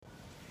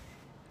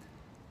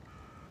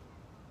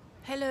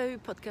Hello,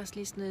 podcast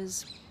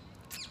listeners.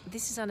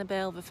 This is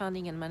Annabelle, the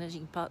founding and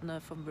managing partner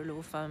from the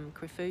law firm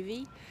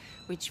Crefovi,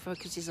 which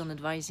focuses on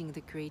advising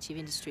the creative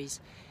industries.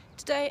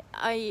 Today,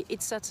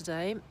 it's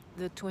Saturday,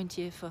 the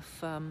 20th of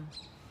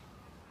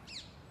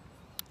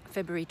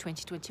February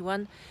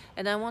 2021,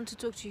 and I want to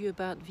talk to you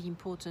about the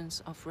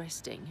importance of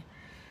resting.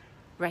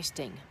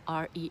 Resting,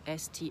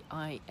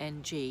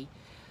 R-E-S-T-I-N-G.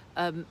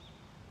 I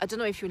don't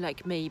know if you're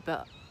like me,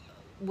 but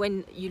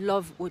when you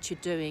love what you're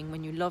doing,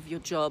 when you love your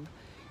job,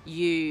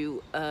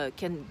 you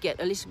can get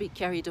a little bit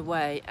carried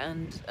away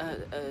and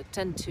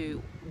tend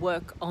to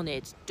work on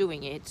it,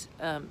 doing it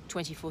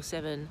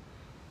 24/7,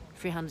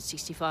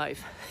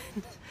 365.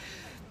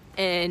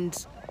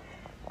 And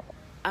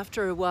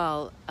after a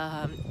while,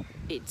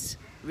 it's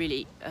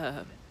really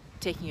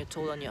taking a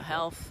toll on your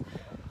health,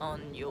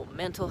 on your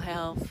mental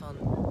health,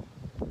 on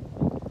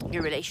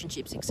your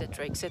relationships,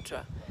 etc.,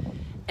 etc.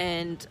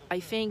 And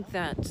I think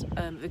that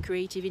the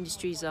creative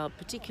industries are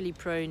particularly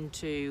prone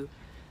to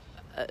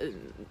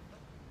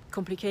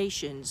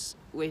complications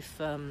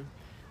with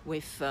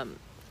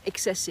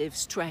excessive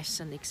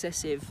stress and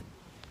excessive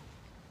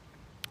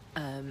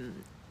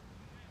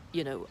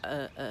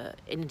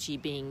energy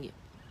being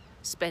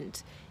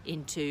spent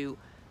into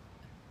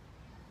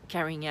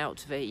carrying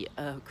out the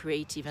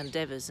creative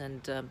endeavors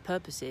and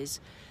purposes,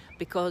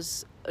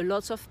 because a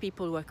lot of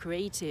people who are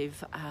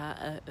creative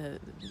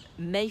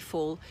may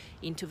fall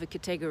into the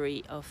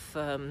category of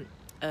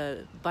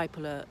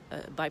bipolar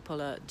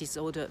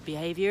disorder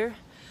behavior,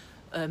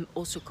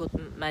 also called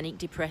manic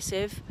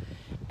depressive,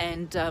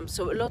 and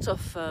so a lot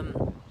of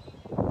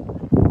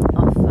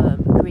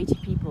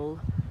creative people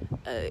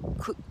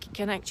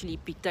can actually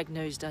be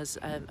diagnosed as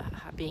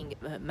being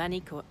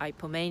manic or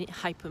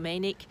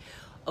hypomanic,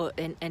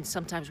 and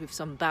sometimes with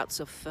some bouts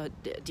of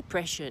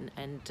depression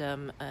and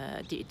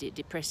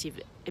depressive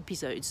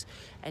episodes,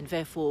 and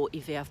therefore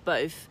if they have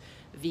both,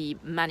 the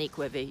manic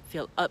where they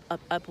feel up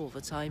all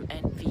the time,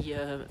 and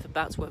the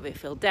bouts where they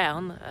feel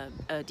down,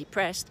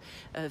 depressed,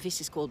 this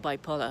is called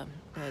bipolar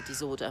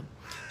disorder.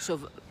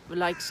 So the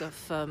likes of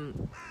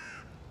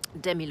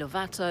Demi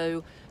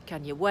Lovato,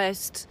 Kanye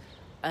West,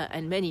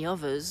 and many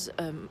others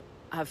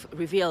have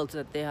revealed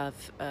that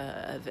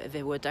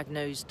they were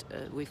diagnosed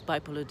with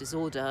bipolar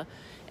disorder,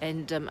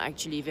 and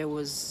actually there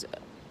was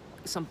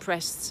some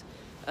press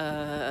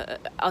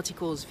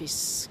articles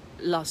this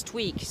last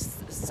week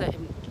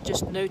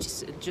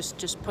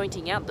just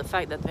pointing out the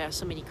fact that there are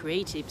so many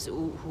creatives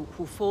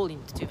who fall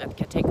into that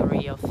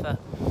category of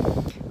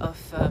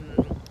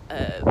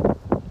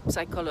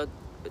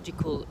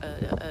psychological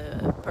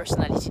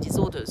personality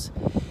disorders.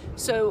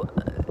 So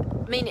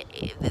I mean,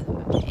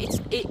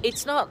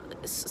 it's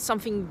not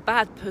something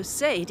bad per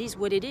se. It is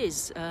what it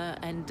is,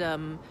 and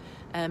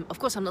of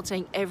course, I'm not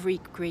saying every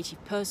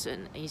creative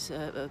person is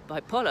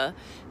bipolar,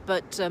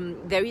 but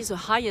there is a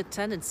higher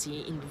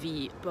tendency in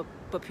the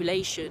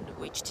population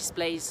which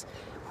displays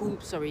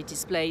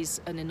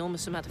an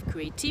enormous amount of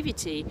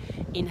creativity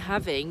in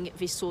having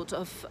this sort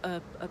of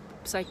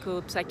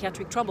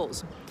psychiatric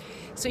troubles.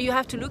 So you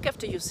have to look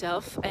after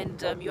yourself,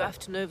 and you have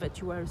to know that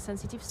you are a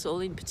sensitive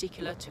soul, in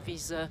particular to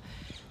this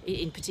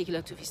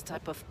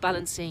type of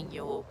balancing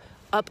your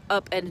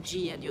up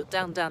energy and your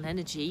down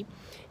energy,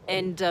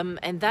 and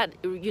that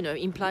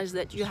implies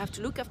that you have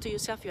to look after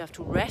yourself. You have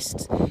to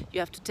rest. You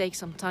have to take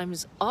some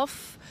times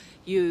off.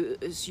 You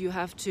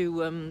have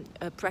to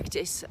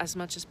practice as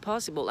much as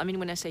possible. I mean,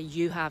 when I say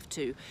you have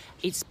to,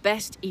 it's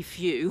best if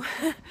you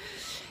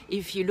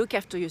if you look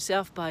after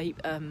yourself by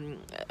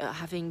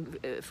having,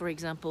 for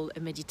example, a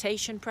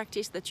meditation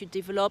practice that you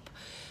develop,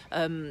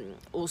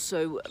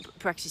 also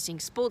practicing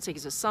sports,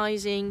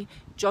 exercising,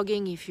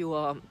 jogging if you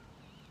are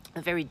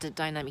a very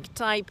dynamic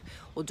type,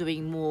 or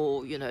doing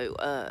more,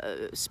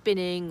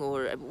 spinning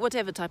or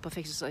whatever type of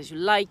exercise you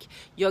like.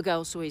 Yoga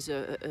also is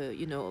a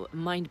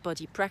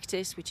mind-body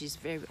practice, which is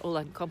very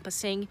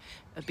all-encompassing,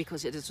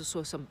 because there's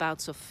also some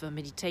bouts of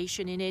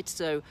meditation in it.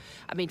 So,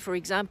 I mean, for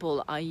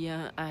example, I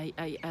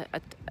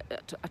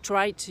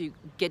try to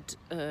get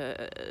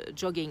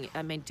jogging.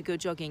 I mean, to go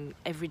jogging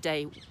every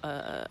day,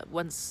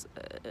 once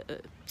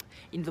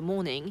in the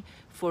morning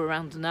for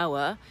around an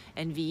hour,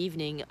 and the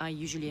evening I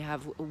usually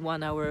have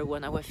 1 hour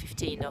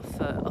 15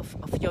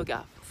 of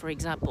yoga, for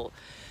example.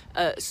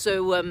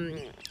 So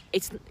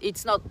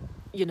it's not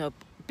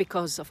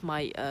because of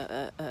my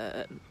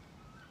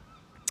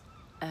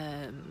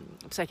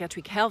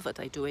psychiatric health that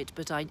I do it,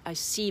 but I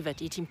see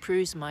that it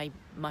improves my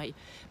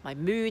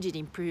mood, it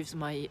improves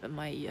my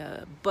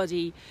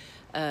body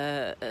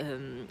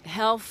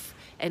health,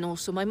 and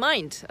also my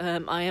mind.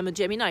 I am a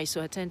Gemini,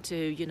 so I tend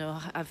to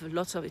have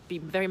lots of it be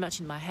very much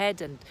in my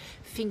head and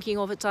thinking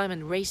all the time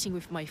and racing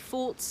with my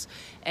thoughts.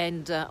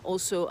 And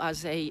also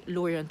as a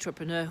lawyer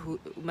entrepreneur who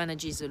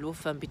manages a law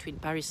firm between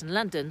Paris and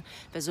London,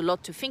 there's a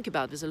lot to think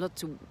about. There's a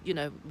lot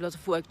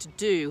of work to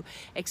do,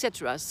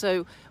 etc.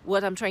 So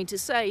what I'm trying to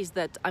say is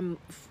that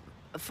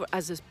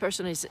as a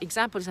personal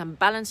example, I'm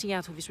balancing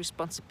out of his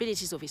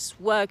responsibilities, of his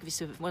work, with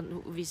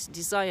his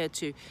desire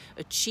to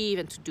achieve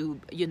and to do,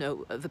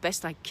 the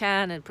best I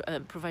can, and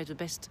provide the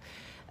best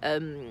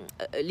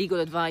legal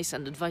advice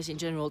and advice in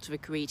general to the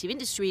creative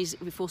industries,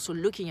 with also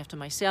looking after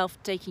myself,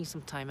 taking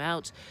some time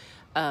out,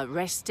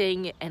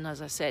 resting, and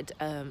as I said,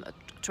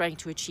 trying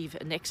to achieve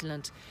an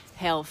excellent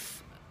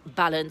health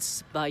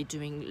balance by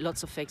doing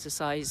lots of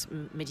exercise,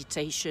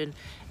 meditation,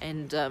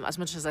 and as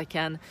much as I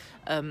can,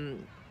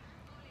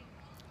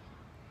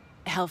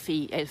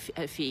 healthy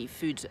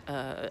food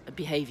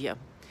behavior.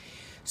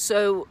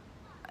 So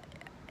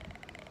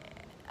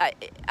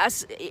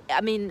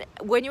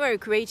when you are a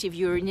creative,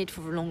 you're in it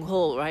for the long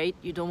haul, right?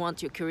 You don't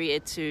want your career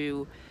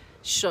to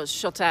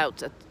shut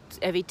out at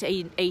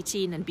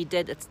 18 and be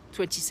dead at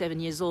 27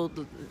 years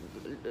old,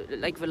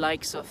 like the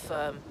likes of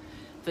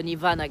the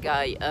Nirvana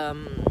guy,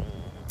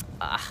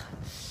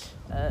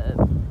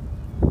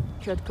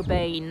 Kurt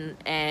Cobain,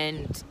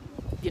 and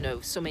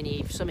so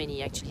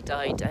many actually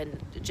died, and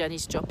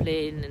Janis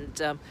Joplin,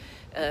 and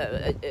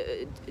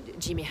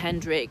Jimi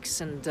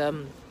Hendrix,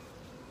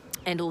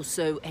 and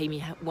also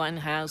Amy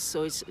Winehouse.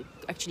 So it's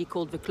actually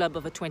called the Club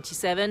of the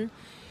 27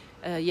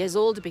 years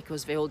old,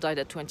 because they all died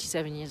at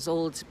 27 years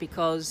old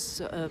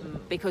because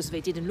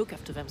they didn't look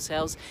after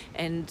themselves,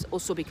 and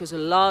also because a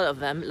lot of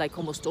them, like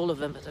almost all of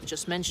them that I've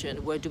just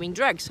mentioned, were doing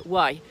drugs.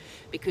 Why?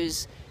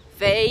 Because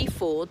they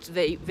thought,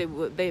 they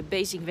were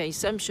basing their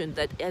assumption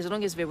that as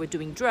long as they were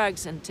doing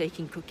drugs and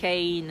taking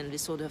cocaine and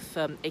this sort of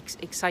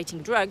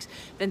exciting drugs,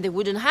 then they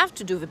wouldn't have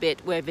to do the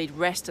bit where they'd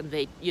rest and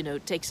they'd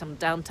take some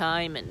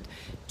downtime and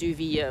do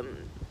the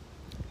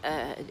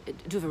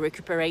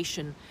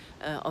recuperation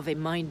of a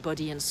mind,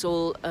 body, and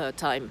soul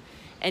time.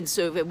 And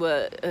so they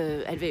were,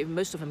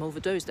 most of them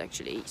overdosed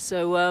actually.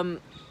 So,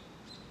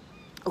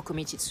 or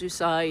committed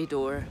suicide,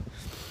 or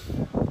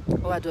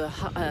had a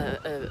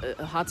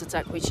heart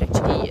attack, which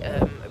actually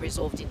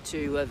resolved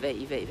into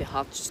the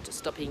heart just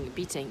stopping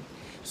beating.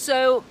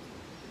 So,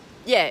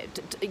 yeah,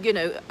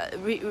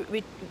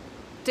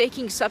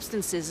 taking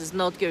substances is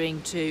not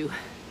going to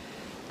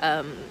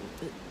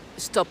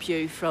stop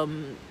you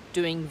from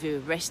doing the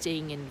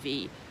resting and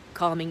the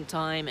calming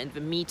time and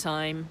the me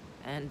time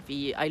and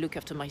the I look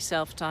after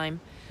myself time.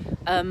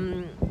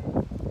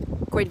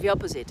 Quite the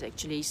opposite,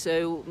 actually.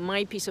 So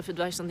my piece of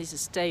advice on this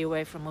is stay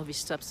away from all these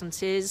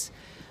substances.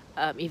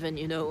 Even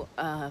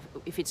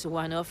if it's a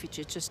one-off, it's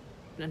just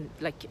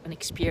like an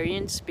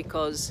experience,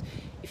 because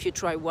if you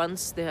try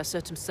once, there are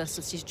certain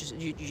substances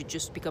you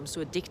just become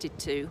so addicted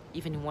to,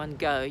 even in one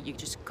go, you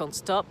just can't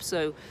stop.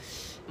 So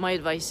my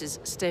advice is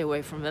stay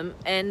away from them,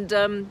 and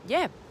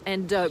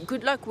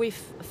good luck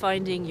with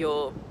finding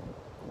your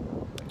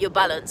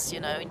balance,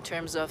 in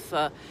terms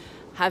of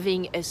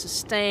having a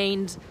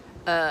sustained,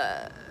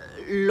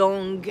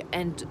 long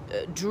and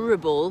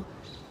durable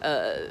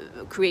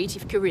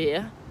creative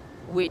career,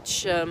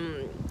 which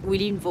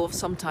will involve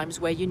sometimes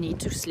where you need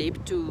to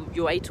sleep to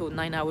your 8 or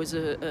 9 hours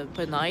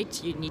per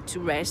night. You need to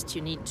rest,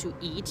 you need to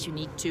eat, you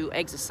need to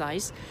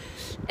exercise,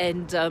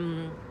 and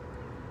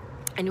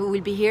we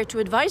will be here to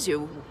advise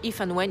you if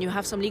and when you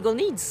have some legal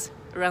needs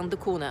around the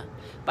corner.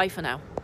 Bye for now.